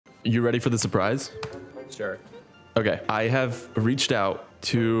You ready for the surprise? Sure. Okay, I have reached out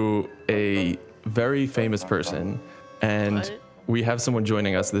to a very famous person, and we have someone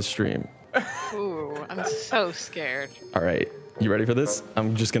joining us this stream. Ooh, I'm so scared. All right, you ready for this?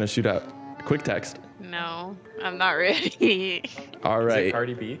 I'm just gonna shoot out a quick text. No, I'm not ready. All right. Is it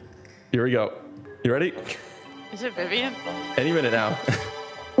Cardi B? Here we go. You ready? Is it Vivian? Any minute now.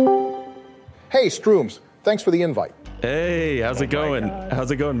 Hey, Strooms. Thanks for the invite. Hey, how's it going?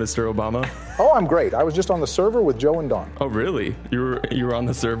 How's it going, Mr. Obama? Oh, I'm great. I was just on the server with Joe and Don. Oh, really? You were on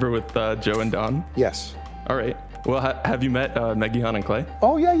the server with Joe and Don? Yes. All right. Well, have you met Maggie, Han, and Clay?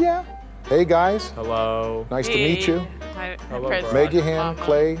 Oh, yeah. Hey, guys. Hello. Nice to meet you. Hi, Hello, President Maggie, Han, Obama.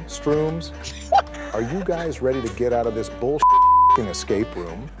 Clay, Strooms. Are you guys ready to get out of this bullshit escape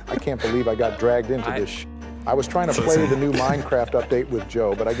room? I can't believe I got dragged into this. I was trying to play the new Minecraft update with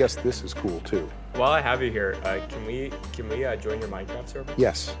Joe, but I guess this is cool too. While I have you here, can we join your Minecraft server?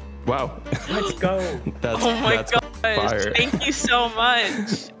 Yes. Wow. Let's go. That's Oh my that's gosh, fire. thank you so much.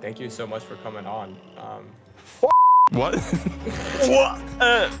 Thank you so much for coming on. What?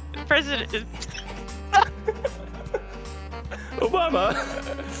 What? President. Obama.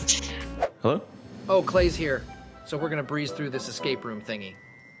 Hello? Oh, Clay's here. So we're gonna breeze through this escape room thingy.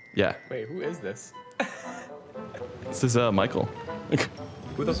 Yeah. Wait, who is this? This is Michael.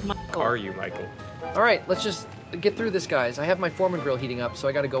 Who the f are you, Michael? All right, let's just get through this, guys. I have my Foreman grill heating up, so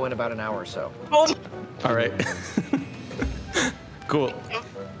I gotta go in about an hour or so. Oh, All right. Cool.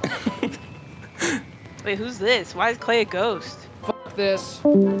 wait, who's this? Why is Clay a ghost? Fuck this.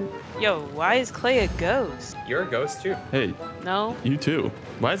 Yo, why is Clay a ghost? You're a ghost too. Hey, No? you too.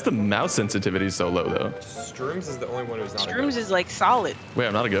 Why is the mouse sensitivity so low though? Strooms is the only one who's not a Strooms ghost. is like solid. Wait,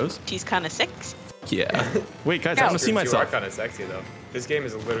 I'm not a ghost? She's kind of sexy. Yeah. Wait, guys, I Yeah. want to see Strooms, myself. You are kind of sexy though. This game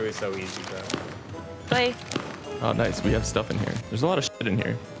is literally so easy, bro. Clay. Oh, nice. We have stuff in here. There's a lot of shit in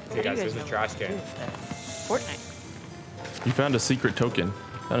here. Okay, guys, there's a trash can. Fortnite. You found a secret token.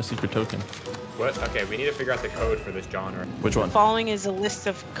 Found a secret token. What? Okay, we need to figure out the code for this genre. Which one? Following is a list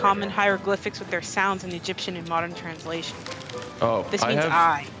of common hieroglyphics with their sounds in Egyptian and modern translation. Oh, This means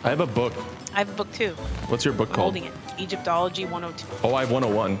I have a book. I have a book too. What's your book I'm called? holding it. Egyptology 102. Oh, I have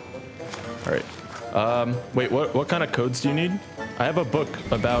 101. All right. Wait, what kind of codes do you need? I have a book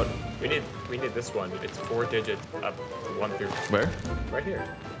about... We need this one. It's 4 digits up 1 through. Where? Right here.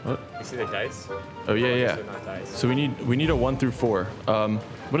 What? You see the dice? Oh, yeah, yeah. They're not dice. So we need a 1 through 4.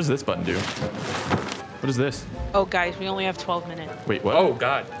 What does this button do? What is this? Oh, guys, we only have 12 minutes. Wait, what? Oh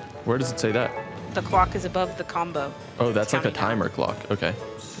God. Where does it say that? The clock is above the combo. Oh, that's like a Counting down. timer clock. Okay.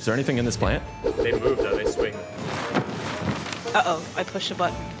 Is there anything in this plant? They move though. They swing. Uh-oh, I pushed a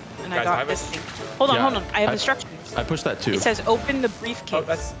button. And I Guys, I got have this a- thing. Hold on, Yeah, hold on. I have I- instructions. I pushed that too. It says open the briefcase. Oh,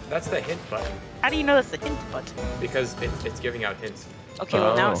 that's the hint button How do you know that's the hint button? because it's giving out hints. Okay,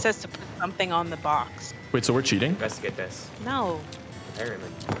 well now Oh. it says to put something on the box. Wait, so we're cheating? Investigate this. No. Apparently.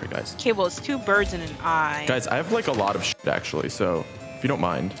 Okay, guys. Okay, well it's 2 birds and an eye. Guys, I have like a lot of shit actually, so if you don't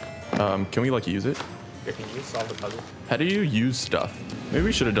mind, can we like use it? Here, can you solve the puzzle? How do you use stuff? Maybe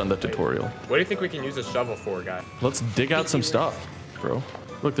we should have done the tutorial. What do you think we can use a shovel for, guy? Let's dig out some stuff, bro.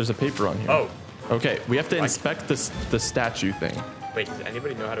 Look, there's a paper on here. Oh, Okay, we have to inspect the statue thing. wait. Does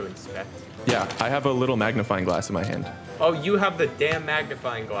anybody know how to inspect? Yeah, I have a little magnifying glass in my hand. Oh, you have the damn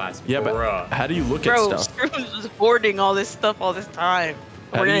magnifying glass. Yeah, but bruh. how do you look Bro, at stuff? Scrooge was hoarding all this stuff all this time.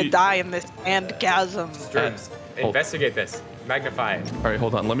 How We're do gonna you- die in this sand chasm. Strooms, Oh. investigate this. Magnify it. All right,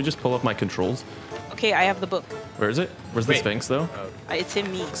 hold on. Let me just pull up my controls. Okay, I have the book. Where is it? Where's the Wait. Sphinx though? Oh, It's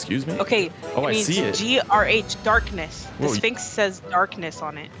in me. Excuse me? Okay. Oh, I means see it. GRH, darkness. The Whoa. Sphinx says darkness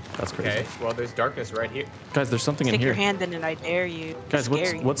on it. That's crazy. okay. Well, there's darkness right here. Guys, there's something in Stick your here. hand in it, I dare you. Guys,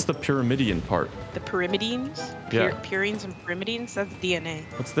 Scary. what's the pyramidian part? The pyrimidines? Yeah. Purines and pyrimidines? That's DNA.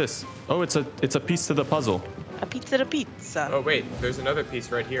 What's this? Oh, it's a piece to the puzzle. A pizza to pizza. Oh wait, there's another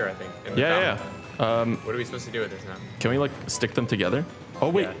piece right here. I think. In the Yeah, fountain. yeah. What are we supposed to do with this now? Can we like stick them together? Oh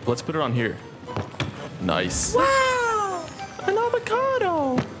wait, Yeah. let's put it on here. Nice. Wow! An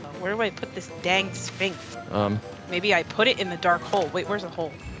avocado. Where do I put this dang Sphinx? Um, Maybe I put it in the dark hole. Wait, where's the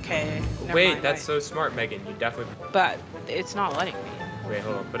hole? Okay. never Wait, mind, that's so smart, Megan. You definitely. But it's not letting me. Wait,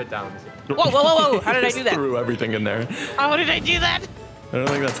 hold on. Put it down. Whoa, whoa, whoa, whoa! How did I just do that? Threw everything in there. How did I do that? I don't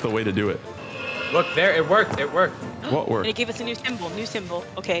think that's the way to do it. Look there, it worked. It worked. What And worked? it gave us a new symbol. New symbol.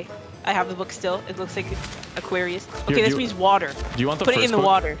 Okay. I have the book still. It looks like Aquarius. Okay, Here, this do- means water. Do you want the Put first it in the book?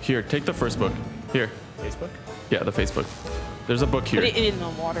 water. Here, take the first book. Here. Facebook? Yeah, the Facebook. There's a book here. Put it in the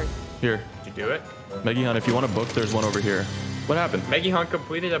water. Here. Did you do it? Maggie Han, if you want a book, there's one over here. What happened? Maggie Hunt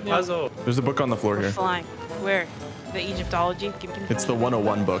completed a puzzle. There's a book on the floor We're here. flying. Where? The Egyptology? Give me It's the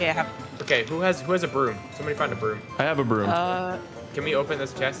 101 book. Okay, I have. Okay, who has a broom? Somebody find a broom. I have a broom. Can we open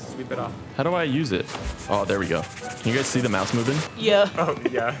this chest and sweep it off? How do I use it? Oh, there we go. Can you guys see the mouse moving? Yeah. Oh,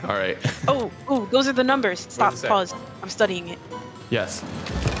 yeah. All right. Oh, those are the numbers. Stop, does it say? pause. I'm studying it. Yes.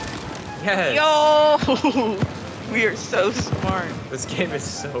 Yes. Yo! We are so smart. This game is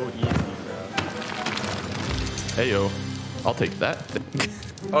so easy, bro. Hey, yo. I'll take that.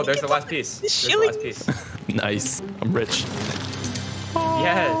 Oh, there's the last piece. There's the last piece. Nice. I'm rich.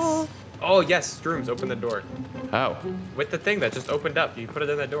 Yes. Oh, yes. Strooms, open the door. How? With the thing that just opened up. You put it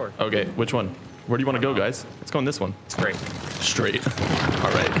in the door. Okay, which one? Where do you want to go, guys? Let's go in this one. Straight. Straight.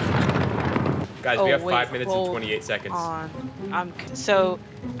 All right. Guys, Oh, we have wait, 5 minutes and hold 28 seconds. So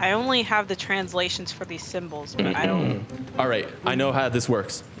I only have the translations for these symbols, but I don't. All right, I know how this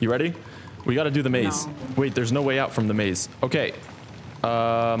works. You ready? We got to do the maze. No. Wait, there's no way out from the maze. Okay.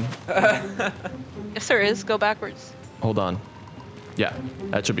 Yes, there is. Go backwards. Hold on. Yeah,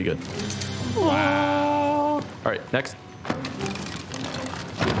 that should be good. Wow. All right, next.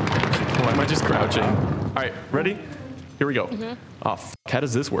 Why am I just crouching? All right, ready? Here we go. Oh, how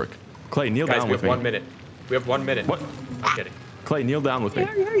does this work? Clay, kneel Guys, down we with have me. 1 minute. We have 1 minute. What? I'm kidding. Clay, kneel down with me.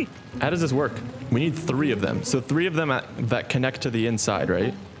 Hurry. How does this work? We need 3 of them. So 3 of them that connect to the inside,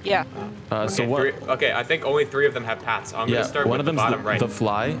 right? Yeah. So what? Okay, I think only 3 of them have paths. I'm Yeah, gonna start one with of the them's bottom right. the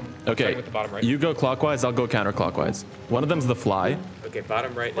fly. Okay, Starting with the bottom right. you go clockwise, I'll go counterclockwise. One of them's the fly. Okay,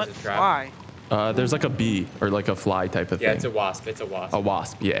 bottom right What is a trap. fly? There's like a bee or like a fly type of Yeah, thing. it's a wasp. It's a wasp. A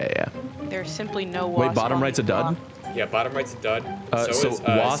wasp. Yeah. There's simply no wasp. Wait, bottom on right's a the dud? block. Yeah, bottom right's a dud. So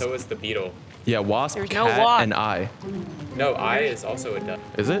wasp- So is the beetle. Yeah, wasp, There's cat, no wasp. and eye. No, I is also a dud.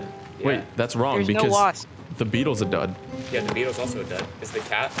 Is it? Yeah. Wait, that's wrong There's because no wasp. the beetle's a dud. Yeah, the beetle's also a dud. Is the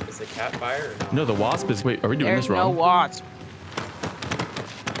cat fire or No, the wasp is. Wait, are we doing There's this no wrong? wasp.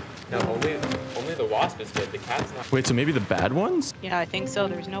 no? Only the wasp is good. The cat's not. Wait, so maybe the bad ones? Yeah, I think so.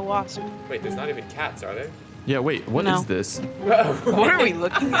 There's no wasp. Wait, there's not even cats, are there? Yeah. Wait, what is No. this? What are we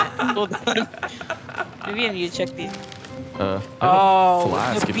looking at? Hold on. Maybe I need to check these. I have a Oh,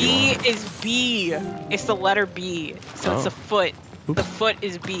 flask the if you B want. is B. It's the letter B. So it's Oh. a foot. Oops. The foot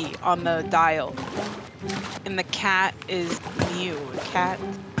is B on the dial. And the cat is mu. Cat,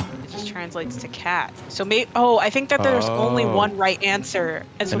 it just translates to cat. So maybe, I think that there's only Oh. one right answer.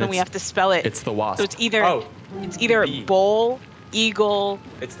 And so And then we it's- have to spell it. It's the wasp. So it's either, Oh, B. bull, eagle,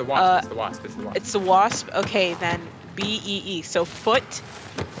 it's the wasp. It's the wasp. It's the wasp. it's the wasp. Okay, then B-E-E. So foot,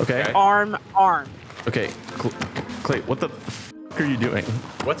 Okay. Okay. arm, arm. Okay. Clay, what the f are you doing?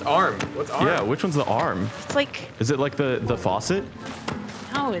 What's arm? What's arm? Yeah, which one's the arm? It's like, Is it like the faucet?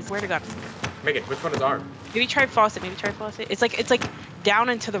 no, it's where to go. Megan, which one is arm? Maybe try faucet. It's like down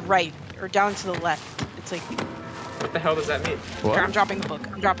and to the right or down and to the left. It's like, What the hell does that mean? What? here, I'm dropping the book.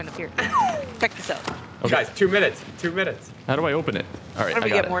 Here. Check this out. Okay. Guys, 2 minutes. 2 minutes. How do I open it? All right, How do I we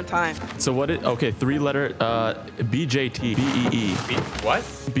got get it. more time? So what it? Okay, 3-letter BJT BEE B what?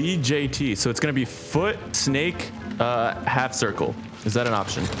 BJT. So it's gonna be foot, snake, half circle. Is that an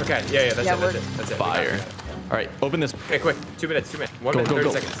option? Okay. Yeah. That's Yeah, it. That's it. That's it. We got Fire. it. All right, open this. Okay, quick. 2 minutes. 2 minutes. 1 Go, minute. go, 30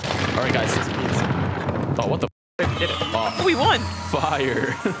 go. seconds. All right, guys. Oh, what the? We did it. Oh, we won.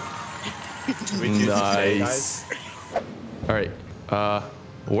 Fire. We did it, Nice. guys. All right.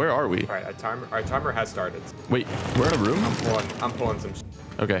 Where are we? All right, our timer has started. Wait, we're in a room. I'm pulling some.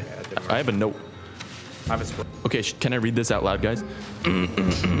 Okay. that didn't work. I have a note. I have a scroll. Okay, can I read this out loud, guys?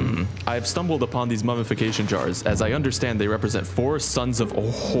 I have stumbled upon these mummification jars. As I understand, they represent 4 sons of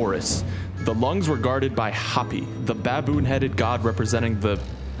Horus. The lungs were guarded by Hapi, the baboon-headed god representing the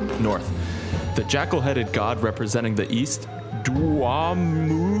north. The jackal-headed god representing the east.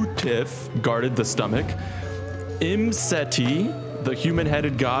 Duamutif guarded the stomach. Imseti, the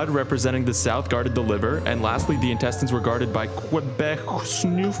human-headed god representing the south, guarded the liver. And lastly, the intestines were guarded by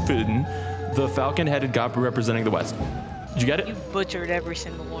Quebec-Snuffin, the falcon-headed god representing the west. Did you get You it? butchered every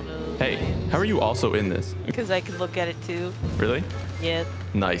single one of those. Hey, how are you also in this? Because I can look at it too. Really? Yeah.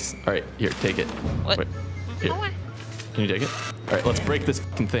 Nice. All right, here, take it. What? Wait, here. Can you take it? All right, let's break this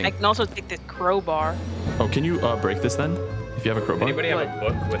fucking thing. I can also take this crowbar. Oh, can you break this then? If you have a crowbar. Anybody have a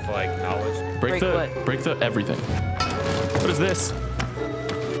What? book with like knowledge? break break what? everything. What is this?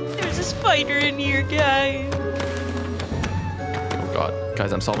 There's a spider in here, guys. Oh god,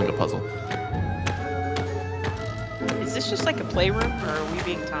 guys, I'm solving a puzzle. Is this just like a playroom, or are we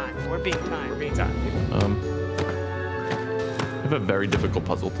being timed? We're being We're timed. being timed. I have a very difficult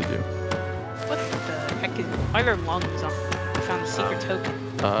puzzle to do. What the heck is? Why are there lungs on? I found the secret token.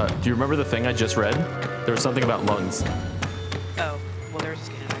 Do you remember the thing I just read? There was something about lungs. Oh, well, there's a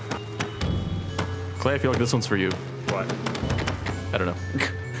scan icon. Clay, I feel like this one's for you. What? I don't know.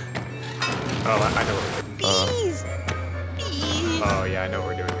 Oh, I know what we're doing. Bees. Bees. Oh yeah, I know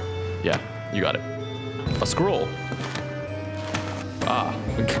what we're doing. Yeah, you got it. A scroll. Ah.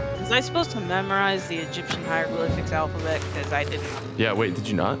 Was I supposed to memorize the Egyptian hieroglyphics alphabet? Because I didn't. Yeah, wait, did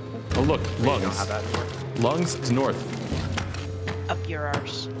you not? Oh, look, You don't lungs. have that anymore? Lungs is north. Up your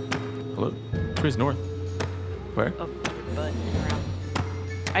arse. Hello? Where's north? Where? Up your butt and around.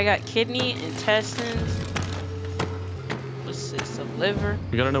 I got kidney, intestines. What's this? A liver?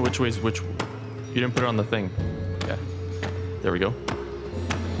 We gotta know which way's which. You didn't put it on the thing. Yeah. There we go.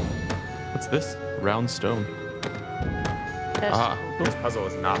 What's this? Round stone. Ah. This puzzle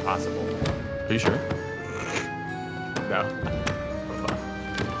is not possible. Are you sure? No.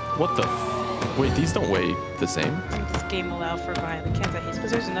 What the? Wait, these don't weigh the same. I think this game allow for violent cancer. I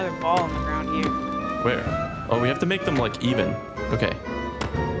suppose there's another ball on the ground here. Where? Oh, we have to make them like even. Okay.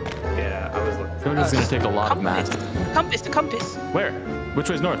 Yeah, I was looking. I feel like this is gonna take a lot of math. Compass, the compass. Where? Which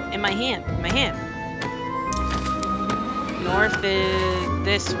way's north? In my hand. In my hand. North is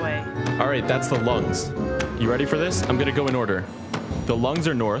this way. All right, that's the lungs. You ready for this? I'm gonna go in order. The lungs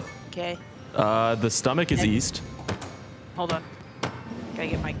are north. Okay. The stomach is Okay. east. Hold on. Gotta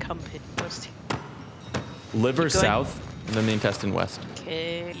get my compass. Liver Keep going. south, and then the intestine west.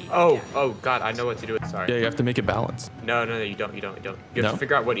 Okay. Oh God, I know what to do. Sorry. Yeah, you have to make it balance, No, you don't. You have No? to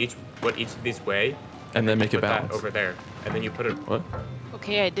figure out what each of these weigh. and then make it Put that balance. over there, and then you put it. What?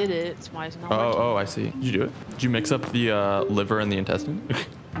 Okay, I did it. It's why it's not working. Oh, I see. Did you do it? Did you mix up the liver and the intestine,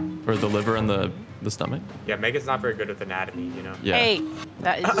 or the liver and the stomach? Yeah, Megan's not very good with anatomy, you know. Yeah. Hey,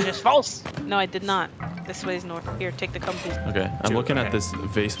 that is just false. No, I did not. This way is north. Here, take the compass. Okay, I'm Two, looking at okay. this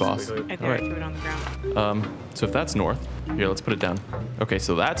vase boss. Right there, All I right. threw it on the ground. So if that's north, here, let's put it down. Okay,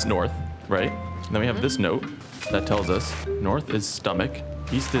 so that's north, right? And then we have this note that tells us north is stomach,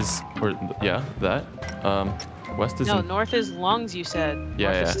 east is, or yeah, that. West is No, north is lungs, you said.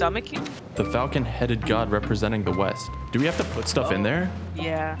 Yeah, North is yeah. stomach? the falcon-headed god representing the west. Do we have to put stuff in there?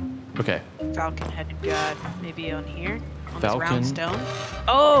 Yeah. Okay. Falcon-headed god. Maybe on here? On Falcon. this round stone?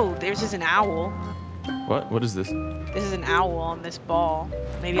 Oh, there's is an owl. What? What is this? This is an owl on this ball.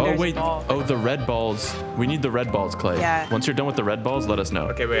 Maybe Oh there's wait. a ball. Oh, the red balls. We need the red balls, Clay. Yeah. Once you're done with the red balls, let us know.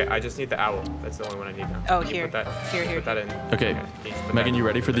 Okay, wait. I just need the owl. That's the only one I need now. Oh, Can you here. Put that, Here, can you here. Put that in. Okay. you just put Megan, that you in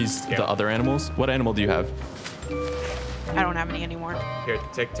ready for these? scale. The other animals? What animal do you have? I don't have any anymore. Here,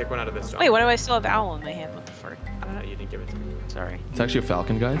 take one out of this. Wait, why do I still have owl in my hand? What the frick? I don't know. You didn't give it to me. Sorry. It's actually a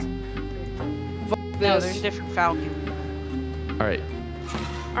falcon, guys. No, there's a different falcon. All right.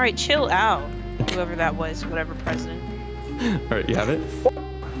 All right, chill out. Whoever that was, whatever president. All right. You have it.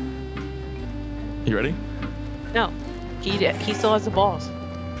 You ready? No, he still has the balls.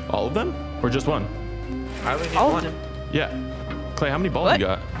 All of them, or just one? I only need All one. of them. Yeah. Clay, how many balls What? you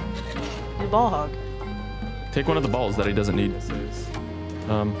got? The ball hog. Take one of the balls that he doesn't need. This is.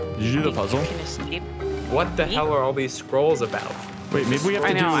 Did you do the puzzle? You can escape. What the hell are all these scrolls about? Wait, maybe we have to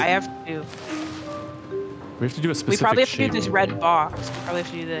I know. do. I have to. We have to do a We specific probably have to do shape. this red box. Probably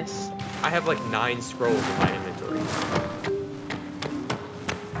have to do this. I have like 9 scrolls in my inventory.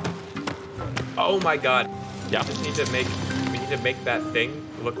 Oh my god. Yeah. We need to make that thing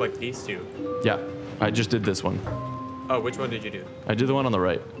look like these two. Yeah. I just did this one. Oh, which one did you do? I did the one on the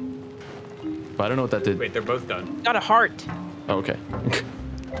right. But I don't know what that did. Wait, they're both done. Got a heart. Oh, okay.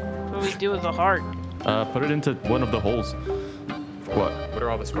 What do we do with the heart? Put it into one of the holes. What? What are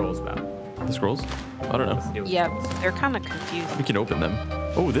all the scrolls about? The scrolls? I don't What's the know. deal with Yeah, scrolls? they're kind of confusing. We can open them.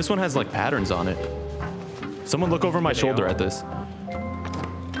 Oh, this one has like patterns on it. Someone look over my They shoulder are. at this.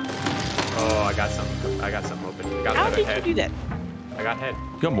 Oh, I got something. I got something open. I got How another did head. you do that? I got head.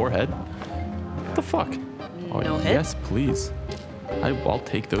 You got more head? What the fuck? Oh, No head? yes, please. I'll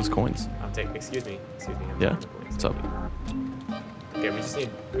take those coins. I'll take. Excuse me. I'm Yeah? taking coins. What's up? Okay,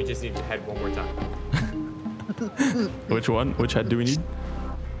 we just need head one more time. Which one? Which head do we need?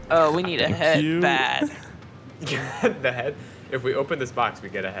 Oh, we need a Thank head you. bad. The head. If we open this box, we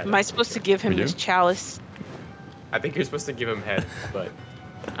get a head. Am I supposed to give him We do? this chalice? I think you're supposed to give him head, but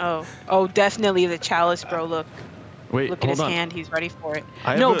Oh, definitely the chalice, bro. Look Wait, at hold his on. hand. He's ready for it.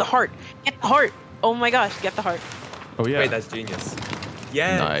 I No, have the heart. Get the heart. Oh my gosh, get the heart. Oh, yeah. wait, that's genius.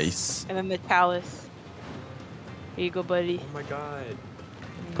 Yes. Nice. And then the chalice. Here you go, buddy. Oh my god.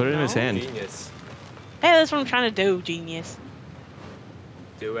 Put it in his No. hand. Genius. Hey, that's what I'm trying to do, genius.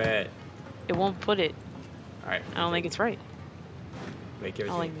 Do it. It won't put it. All right. I don't think it's right. Make I it.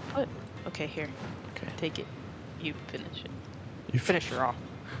 don't think we put. Okay, here. Okay. Take it. You finish it. You Finish her off.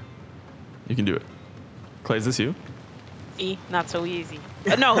 You can do it. Clay, is this you? See? Not so easy.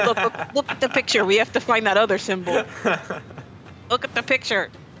 No, look at the picture. We have to find that other symbol. Look at the picture.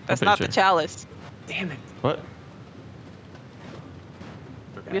 That's not the picture? chalice. Damn it. What?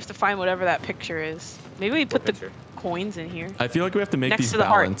 Okay. We have to find whatever that picture is. Maybe we put the picture? coins in here. I feel like we have to make Next these to the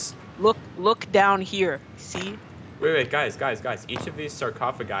heart. balance. Look down here. See? Wait, guys. Each of these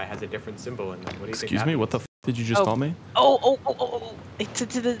sarcophagi has a different symbol in them. What do you think? Excuse me, what the f did you just call me? Oh.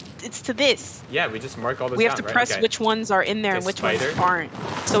 It's to this. Yeah, we just mark all this We have down, to right? press Okay. which ones are in there and which ones aren't.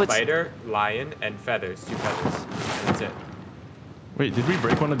 So it's Spider, lion, and feathers. 2 feathers. That's it. Wait, did we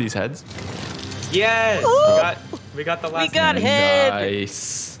break one of these heads? Yes! We got the last We got one. head.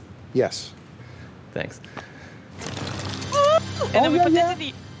 Nice. Yes. Thanks. And then we put this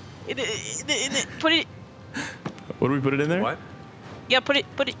in the put it. What do we put it in there? What? Yeah, put it.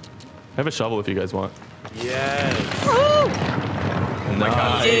 I have a shovel if you guys want. Yes. Woo! my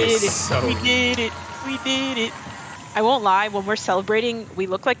God, We did it's it. so- We did it. We did it. I won't lie. When we're celebrating, we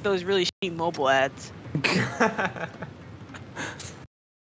look like those really shitty mobile ads.